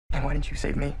And why didn't you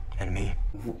save me? And me?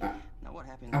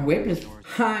 A rapist?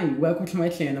 Hi, welcome to my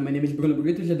channel. My name is Bruno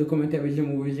Brito, I do commentaries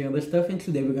on movies and other stuff, and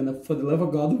today we're gonna, for the love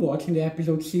of God, watching the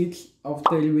episode 6 of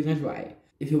 30 Reasons Why.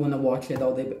 If you wanna watch it,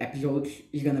 all the episodes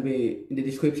is gonna be in the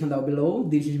description down below.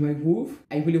 This is my roof.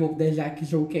 I really hope that Jack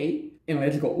is okay. And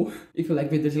let's go. If you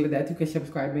like videos like that, you can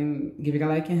subscribe and give it a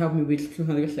like and help me reach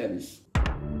 200 subs.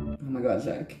 Oh my god,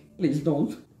 Jack. Please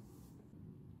don't.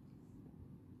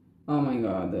 Oh my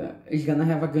god. He's gonna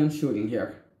have a gun shooting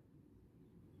here.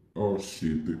 Oh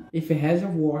shit. If it has a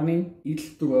warning,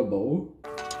 it's trouble.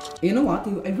 You know what?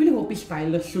 I really hope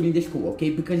Skylar shooting the school, okay?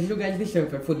 Because you guys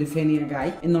deserve it for defending a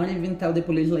guy and not even tell the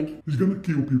police like... He's gonna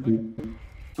kill people.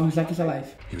 Oh, Jack is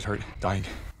alive. He was hurt, dying.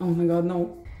 Oh my god,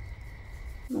 no.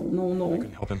 No. I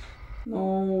couldn't help him.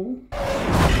 No.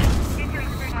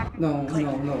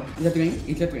 No. It's a dream.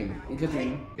 It's a dream. It's a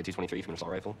dream. A T-23 from an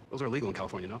assault rifle. Those are illegal in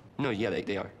California, no? No, yeah,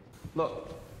 they are. Look.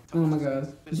 Oh my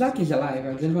god. Jack is alive.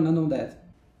 I just wanna know that.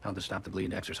 How'd the stop the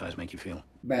bleed exercise make you feel?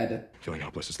 Bad. Feeling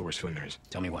helpless is the worst feeling there is.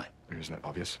 Tell me why. Isn't that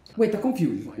obvious? Wait, I'm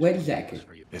confused. Where is Jack?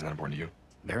 Isn't that important to you?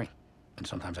 Very. And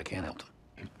sometimes I can't help them.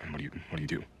 And what do you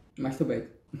do? Masturbate.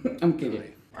 I'm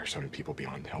kidding. Are so many people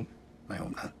beyond help? I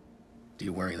hope not. Do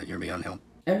you worry that you're beyond help?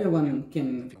 Everyone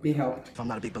can be helped. I'm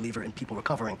not a big believer in people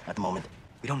recovering at the moment.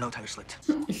 We don't know Tyler slipped.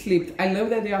 Slipped. I love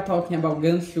that they are talking about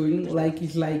gun shooting like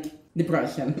it's like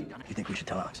depression. You think we should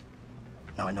tell Alex?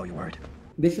 Now I know you're worried.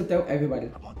 They should tell everybody.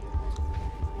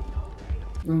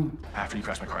 Oh, After you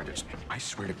crashed my car, I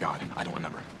swear to God, I don't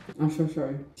remember. I'm so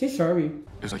sorry. She's sorry.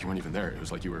 It was like you weren't even there. It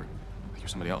was like you were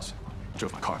somebody else. You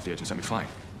drove my car off the edge and sent me flying.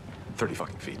 30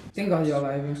 fucking feet. Thank God you're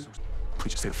alive.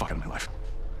 Please just stay the fuck out of my life.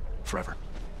 Forever.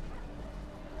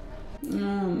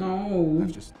 No.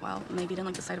 Well, maybe you didn't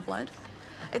like the sight of blood.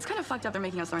 It's kind of fucked up they're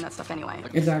making us learn that stuff anyway.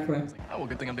 Exactly. Oh, well,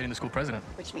 good thing I'm dating the school president.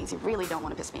 Which means you really don't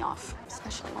want to piss me off.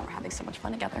 Especially when we're having so much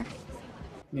fun together.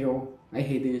 Yo, I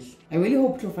hate this. I really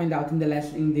hope to find out in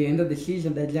the end of the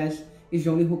season that Jess is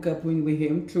only hook up with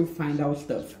him to find out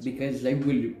stuff. Because I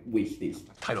really wish this.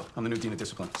 Title. I'm the new dean of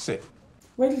discipline. Sit.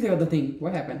 What is the other thing?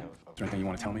 What happened? Is there anything you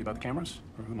want to tell me about the cameras?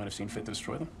 Or who might have seen fit to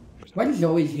destroy them? Why is it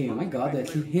always him? My god,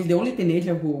 he's the only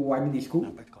teenager who went in this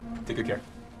school. Take good care.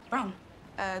 Brown,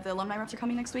 the alumni reps are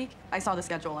coming next week. I saw the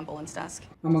schedule on Boland's desk.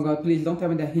 Oh my god, please don't tell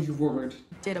me that he's rumored.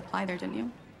 Did apply there, didn't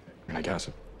you? I guess.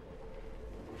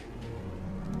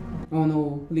 Oh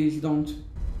no, please don't.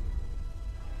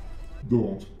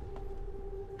 Don't.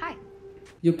 Hi.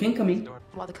 You can come in.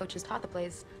 While the coaches taught the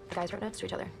plays, the guys wrote notes to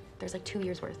each other. There's like 2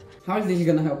 years worth. How is this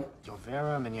gonna help?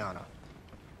 Vera Mignana.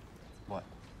 What?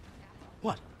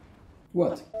 What?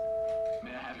 What? May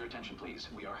I have your attention, please?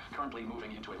 We are currently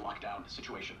moving into a lockdown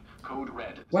situation. Code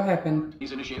red. What happened?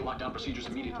 Please initiate lockdown procedures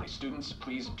immediately. Students,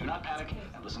 please do not panic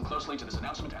and listen closely to this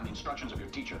announcement and the instructions of your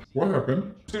teacher. What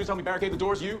happened? Students, help me barricade the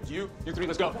doors. You three,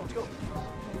 let's go.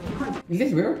 Is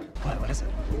this weird? What is it?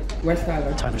 Where's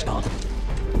Tyler? Tyler's gone.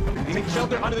 Take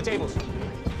shelter under the tables.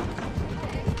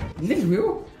 Is this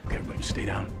real? Okay, everybody stay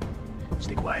down.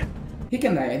 Stay quiet. He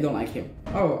can die, I don't like him.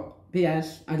 Oh,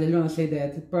 P.S. I just wanna say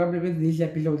that probably this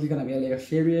episode is gonna be a little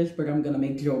serious, but I'm gonna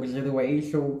make jokes either way,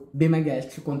 so be my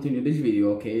guest to continue this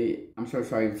video, okay? I'm so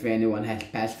sorry if anyone has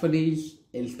passed for this,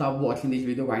 and stop watching this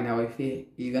video right now if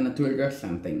you're gonna trigger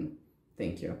something.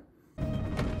 Thank you.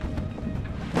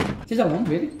 She's alone,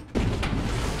 really?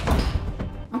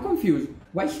 I'm confused.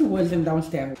 Why she wasn't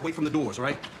downstairs? Wait from the doors, all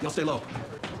right? Y'all stay low.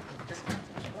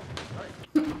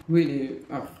 Really?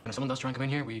 Oh. If someone does try and come in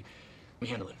here, we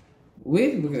handle it.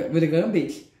 With a gun,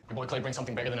 bitch. Your boy Clay bring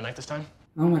something bigger than a knife this time?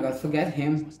 Oh my god, forget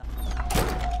him.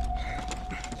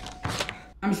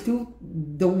 I'm still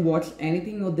don't watch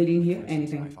anything or didn't hear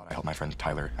anything. I thought I helped my friend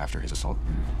Tyler after his assault,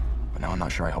 but now I'm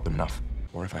not sure I helped him enough,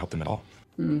 or if I helped him at all.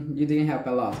 You didn't help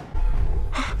a lot.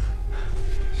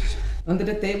 Under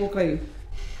the table, Clay.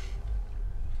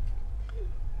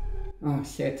 Oh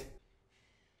shit.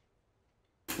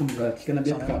 Oh my god, it's gonna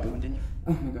be a problem.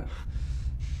 Oh my god.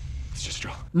 It's just a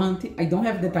drill. Monty, I don't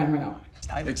have the time right now.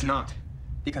 It's not.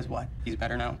 Because what? He's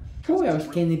better now. Who else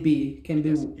can it be? Can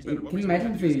you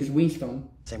imagine if it's Winston?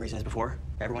 Same reason as before.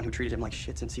 Everyone who treated him like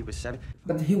shit since he was 7.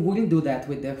 But he wouldn't do that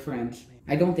with their friends.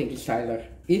 I don't think it's Tyler.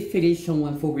 If it is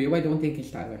someone for real, I don't think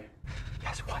it's Tyler.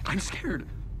 Guess what? I'm scared.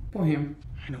 For him.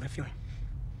 I know that feeling.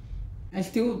 I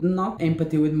still not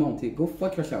empathy with Monty. Go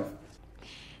fuck yourself.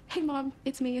 Hey Mom,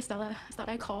 it's me, Estella. I thought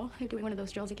I'd call. I'm doing one of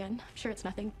those drills again. I'm sure it's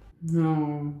nothing.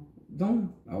 No,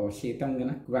 don't. Oh shit, I'm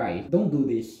gonna cry. Don't do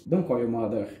this. Don't call your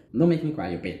mother. Don't make me cry,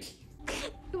 you bitch.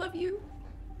 I love you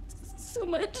so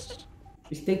much.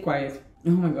 Stay quiet.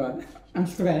 Oh my god, I'm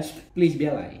stressed. Please be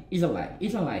a lie. It's a lie.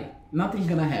 It's a lie. Nothing's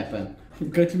gonna happen.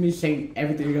 Cut me saying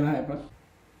everything's gonna happen.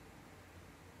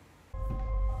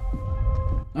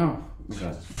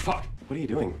 God. Fuck! What are you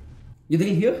doing? You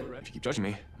didn't hear? If you keep judging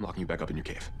me, I'm locking you back up in your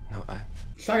cave. No,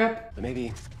 Shut up. but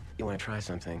maybe you want to try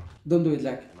something. Don't do it,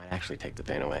 Zach. It might actually take the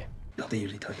pain away. They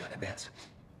usually tell you in advance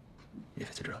if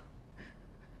it's a drug.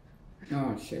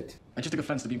 Oh, shit. I just took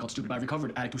offense to being called stupid by a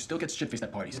recovered addict who still gets shit-faced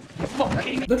at parties.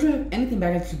 Don't you have anything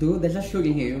better to do? There's a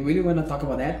shooting here. You really want to talk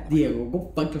about that? Diego,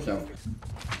 go fuck yourself.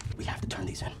 We have to turn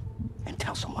these in and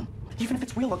tell someone. Even if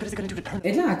it's real, what good is it going to do to turn?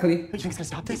 Exactly. You think it's going to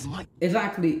stop this? It might.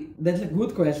 Exactly. That's a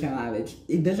good question, Alex.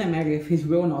 It doesn't matter if he's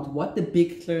real or not. What the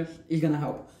picture is gonna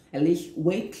help. At least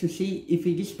wait to see if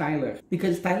it is Tyler.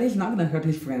 Because Tyler is not gonna hurt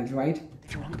his friends, right?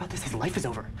 If you're wrong about this, his life is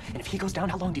over. And if he goes down,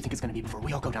 how long do you think it's going to be before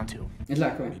we all go down too?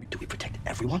 Exactly. Do we protect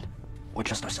everyone or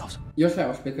just ourselves?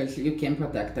 Yourselves, because you can't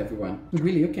protect everyone.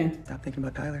 Really, you can't. Stop thinking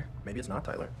about Tyler. Maybe it's not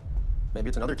Tyler. Maybe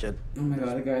it's another kid. Oh my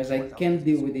god, guys, I can't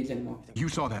deal with this anymore. You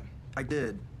saw that. I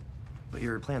did. But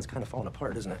your plan's kind of falling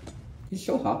apart, isn't it? He's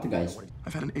so hot, guys.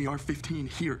 I've had an AR-15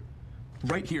 here.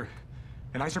 Right here.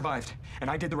 And I survived. And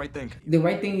I did the right thing. The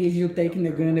right thing is you taking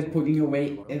the gun and putting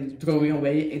away and throwing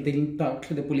away and didn't talk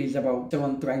to the police about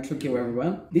someone trying to kill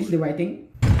everyone. This is the right thing.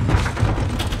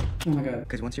 Oh my god.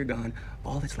 Because once you're gone,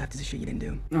 all that's left is the shit you didn't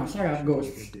do. Oh, shut up,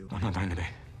 Ghost. I'm not dying today.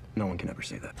 No one can ever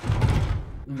say that.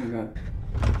 Oh my god.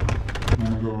 Oh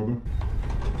my god.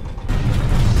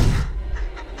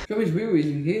 So it's weird,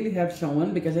 you really have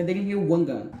someone because I didn't hear one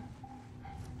gun.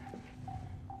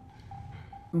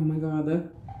 Oh my god.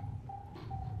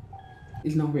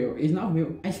 It's not real. It's not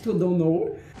real. I still don't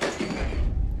know.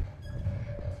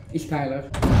 It's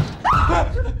Tyler.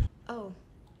 Oh,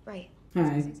 right.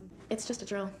 Hi. It's just a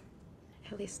drill.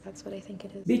 At least that's what I think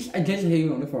it is. Bitch, I just hear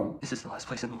you on the phone. This is the last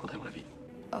place in the world I want to be.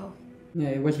 Oh. Yeah,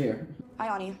 it was here. Hi,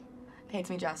 Ani. Hey,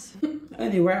 it's me, Jess.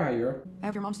 Annie, where are you? I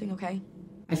hope your mom's doing okay.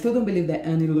 I still don't believe that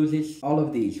Annie loses all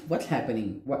of these. What's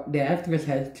happening? What, the actress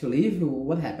had to leave?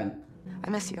 What happened? I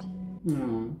miss you.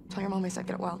 No. Tell your mom I said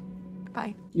get well.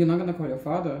 Bye. You're not gonna call your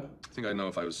father. I think I'd know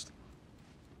if I was...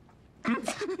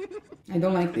 I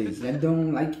don't like this. I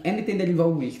don't like anything that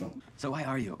involves wisdom. So why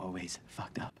are you always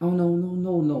fucked up? Oh no, no,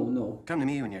 no, no, no. Come to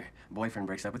me when your boyfriend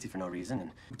breaks up with you for no reason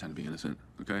and... Pretend to be innocent,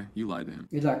 okay? You lied to him.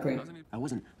 Exactly. I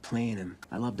wasn't playing him.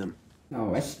 I loved him.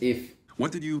 No, as if.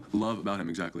 What did you love about him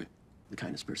exactly? The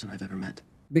kindest person I've ever met.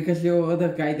 Because your other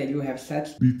guy that you have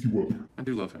sex Beat you up. I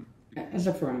do love him. as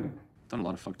a friend. Done a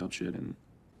lot of fucked up shit and...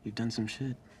 You've done some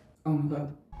shit. Oh my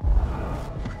god.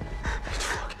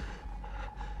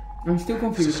 I'm still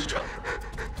confused.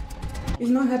 It's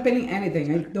not happening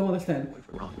anything. I don't understand.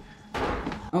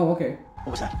 Oh, okay.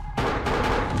 What was that?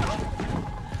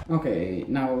 Okay,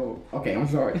 now... Okay, I'm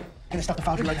sorry. I'm gonna stop the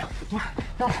foundry right now.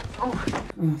 No. Oh.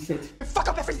 Oh, shit. Fuck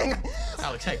up everything!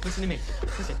 Alex, hey, listen to me.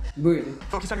 Listen. Breathe.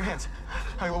 Focus on your hands.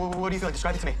 All right, what do you feel like?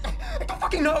 Describe it to me. I don't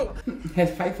fucking know!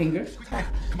 Has 5 fingers.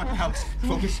 Come on, Alex.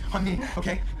 Focus on me,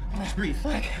 okay? Just breathe.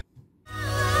 Focus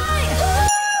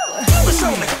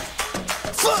on me!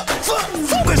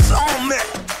 Focus on me!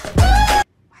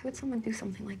 Why would someone do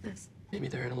something like this? Maybe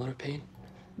they're in a lot of pain.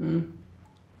 Mm.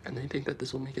 And they think that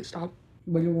this will make it stop.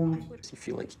 What do you want? You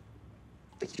feel like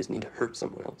you just need to hurt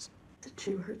someone else. Did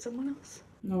you hurt someone else?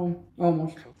 No,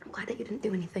 almost. I'm glad that you didn't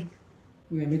do anything.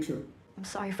 Yeah, me too. I'm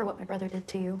sorry for what my brother did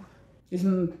to you.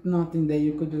 Isn't nothing that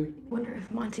you could do? I wonder if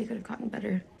Monty could have gotten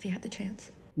better if he had the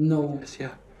chance. No, Yes,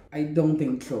 yeah. I don't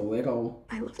think so at all.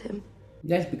 I loved him.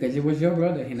 That's because it was your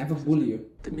brother. He never bullied you.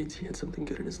 That means he had something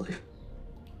good in his life.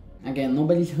 Again,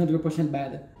 nobody's 100%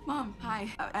 bad. Mom, hi.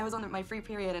 I was on my free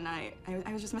period and I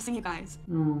was just missing you guys.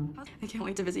 Oh. I can't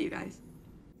wait to visit you guys.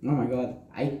 Oh my god.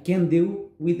 I can't deal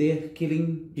with their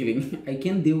killing. I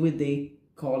can't deal with they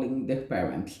calling their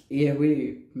parents. It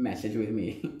really messes with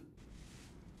me.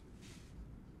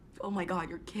 Oh my god,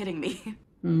 you're kidding me.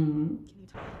 Mm.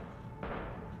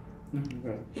 Oh my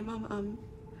god. Hey, Mom,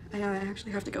 I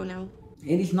actually have to go now.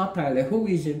 It is not Tyler. Who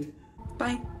is it?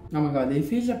 Bye. Oh my god,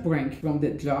 if it's a prank from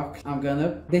the jocks,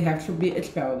 they have to be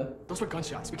expelled. Those were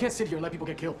gunshots. We can't sit here and let people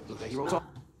get killed. The heroes are...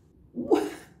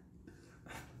 What?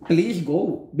 Please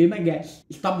go. Be my guest.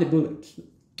 Stop the bullets.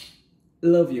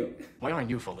 Love you. Why aren't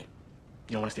you fully?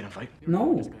 You don't want to stay down and fight?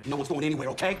 No. No one's going anywhere,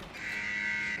 okay?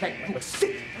 Okay, let's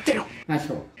sit down.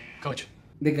 Asshole. Coach.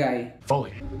 The guy.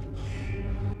 Foley.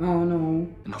 Oh no.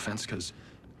 No offense, because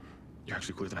you're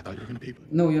actually cooler than I thought you were going to be.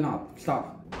 But... No, you're not.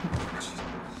 Stop.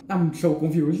 I'm so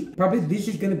confused. Probably this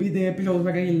is gonna be the episode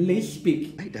where I least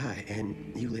speak. I die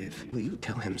and you live. Will you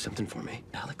tell him something for me,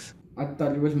 Alex? I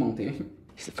thought it was Monty.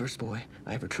 He's the first boy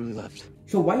I ever truly loved.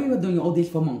 So why are you doing all this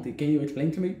for Monty? Can you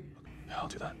explain to me? Yeah, I'll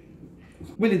do that.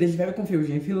 Really, this is very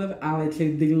confusing. If you love Alex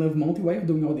and didn't love Monty, why are you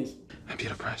doing all this? I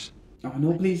paid a price. Oh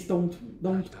no, please don't.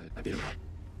 I beat him up.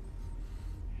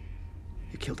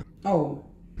 You killed him. Oh.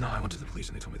 No, I went to the police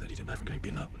and they told me that he didn't have him getting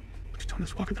beaten up. Would you tell me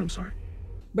this walking through? I'm sorry.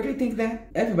 But I think that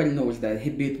everybody knows that he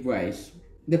beat Bryce.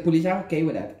 The police are okay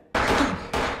with that.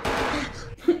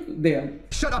 There.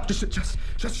 Shut up! Just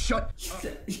shut.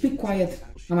 Speak quiet.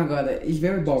 Oh my god, it's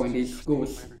very boring, this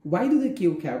goes. Why do they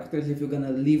kill characters if you're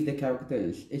gonna leave the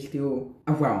characters still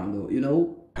around, you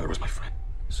know? Tyler was my friend.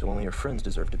 So only your friends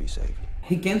deserve to be saved.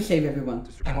 He can save everyone.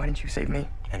 And why didn't you save me?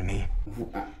 And me.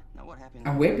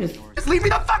 A rapist? Just leave me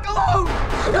the fuck alone!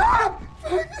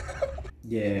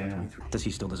 Yeah. Does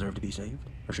he still deserve to be saved?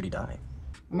 Or should he die?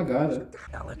 Oh my god.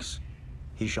 Alex,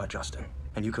 he shot Justin,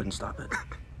 and you couldn't stop it.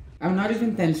 I'm not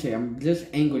even tense here, I'm just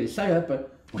angry. Shut up.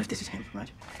 What if this is him,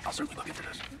 right? I'll certainly look into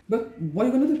this. But what are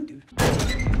you gonna do?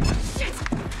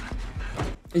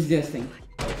 It's Justin.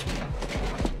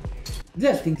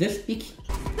 Justin, just speak.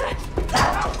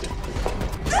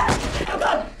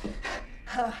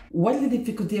 What is the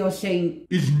difficulty of saying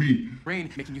It's me. Rain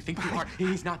making you think too hard.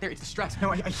 He's not there. It's the stress.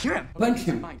 No, I hear him. punch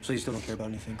him? So you still don't care about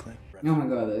anything, Clay? Oh my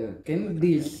god, can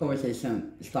this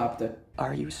conversation stop?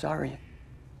 Are you sorry?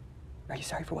 Are you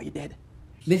sorry for what you did?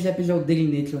 This episode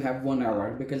didn't need to have 1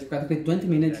 hour because practically 20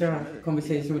 minutes of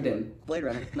conversation with them. Blade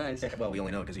Runner, nice. Well, we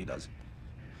only know because he does.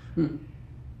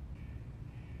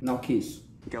 Now kiss.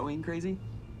 Going crazy?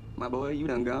 My boy, you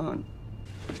done gone.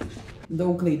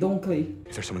 Don't Clay, don't Clay.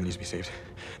 If there's someone that needs to be saved,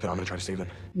 then I'm gonna try to save them.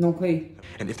 No Clay.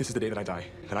 And if this is the day that I die,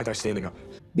 then I die standing up.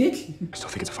 Bitch! I still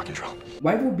think it's a fucking drill.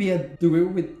 Why would be a drill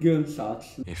with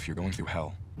gunshots? If you're going through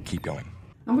hell, keep going.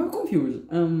 I'm very confused.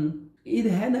 It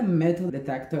had a metal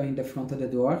detector in the front of the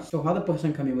door, so how the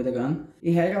person come in with a gun?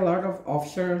 It had a lot of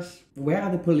officers. Where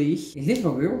are the police? Is this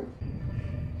for real?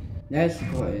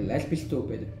 Let's be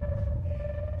stupid.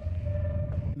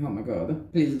 Oh my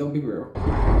god. Please don't be real.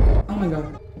 Oh my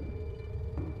god.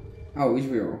 Oh, it's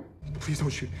real. Please don't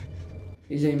shoot.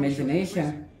 It's an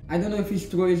imagination. I don't know if it's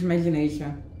true, it's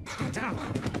imagination.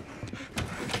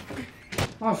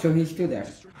 Oh, so he's still there.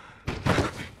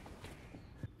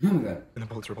 Oh my god. And the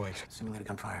bullets were blanks. Simulated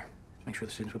gunfire. Make sure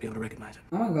the students will be able to recognize it.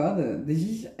 Oh my god, this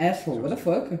is asshole. What the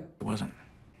fuck? If it wasn't,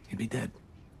 he'd be dead.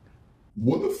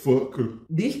 What the fuck?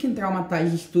 This can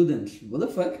traumatize students. What the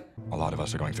fuck? A lot of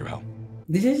us are going through hell.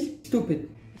 This is stupid.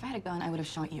 If I had a gun, I would have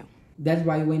shot you. That's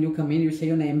why when you come in, you say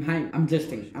your name. Hi, I'm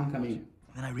Justin. I'm coming.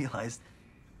 Then I realized,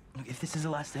 look, if this is the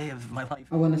last day of my life,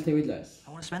 I wanna stay with us. I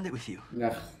want to spend it with you.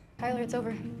 Ugh. Tyler, it's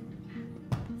over.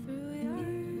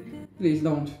 Please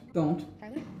don't. Don't.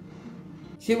 Tyler?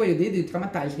 See what you did? You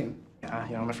traumatized him.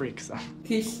 Yeah, I'm a freak, so.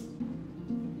 Kiss.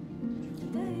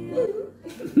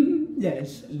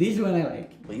 Yes, this one I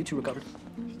like. Well, you two recovered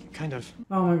Kind of.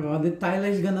 Oh my god, the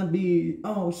Tyler's gonna be...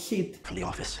 Oh shit. from the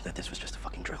office that this was just a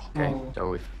fucking drill. Okay, Oh.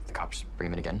 so if the cops bring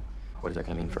him in again, what is that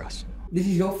gonna mean for us? This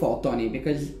is your fault, Tony,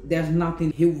 because there's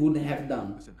nothing he would have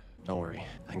done. Don't worry,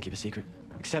 I can keep a secret.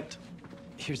 Except,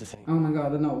 here's the thing. Oh my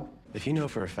god, no. If you know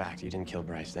for a fact you didn't kill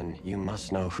Bryce, then you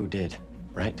must know who did,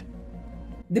 right?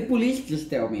 The police just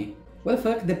tell me. What the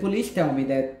fuck? The police tell me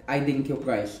that I didn't kill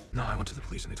Bryce. No, I went to the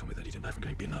police and they told me that he didn't have him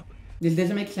getting beaten up. This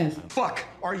doesn't make sense. Fuck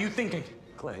are you thinking?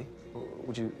 Clay,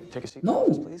 would you take a seat? No.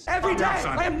 Please? Every day!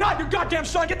 I am not your goddamn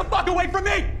son! Get the fuck away from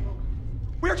me!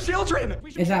 We're children!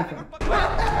 Exactly.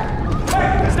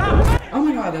 Hey, stop! Oh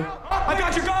my god. I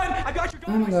got your gun! I got your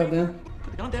Oh gun! my god.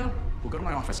 Put the gun down. We'll go to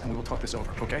my office and we will talk this over,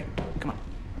 okay? Come on.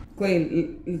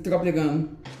 Clay, drop the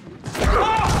gun.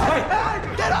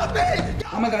 Hey! Get off me!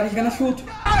 Oh my god, he's gonna shoot.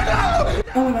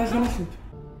 Oh my god, he's gonna shoot.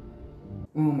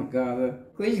 Oh my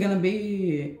god. Clay's gonna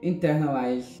be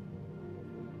internalized.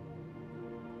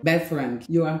 Bad friend.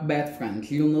 You are bad friends.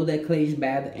 You know that Clay is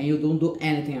bad and you don't do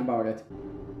anything about it.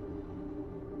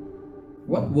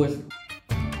 What was it?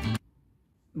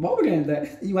 Morgan,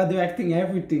 you are directing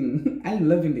everything. I'm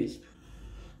loving this.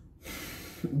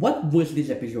 What was this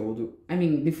episode? I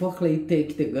mean, before Clay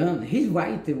takes the gun, he's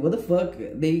right. What the fuck?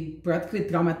 They practically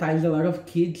traumatized a lot of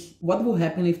kids. What will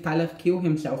happen if Tyler kills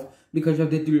himself because of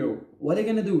the drill? What are they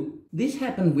gonna do? This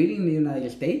happened really in the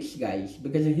United States, guys,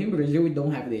 because here in Brazil we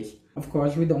don't have this. Of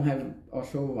course, we don't have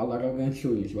also a lot of gun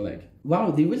shootings, but like, wow,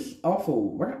 this was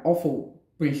awful. What an awful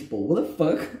principle. What the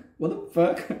fuck? What the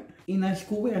fuck? In a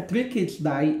school where 3 kids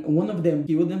died, one of them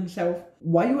killed himself.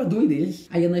 Why you are doing this?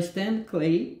 I understand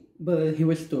Clay, but he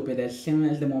was stupid as soon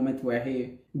as the moment where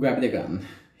he grabbed the gun.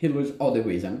 He lost all the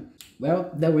reason. Well,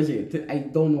 that was it. I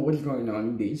don't know what's going on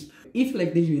in this. If you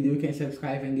like this video, you can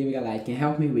subscribe and give it a like and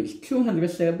help me reach 200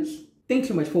 subs. Thanks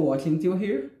so much for watching till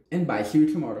here, and bye, see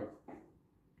you tomorrow.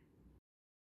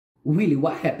 Really,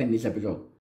 what happened in this episode?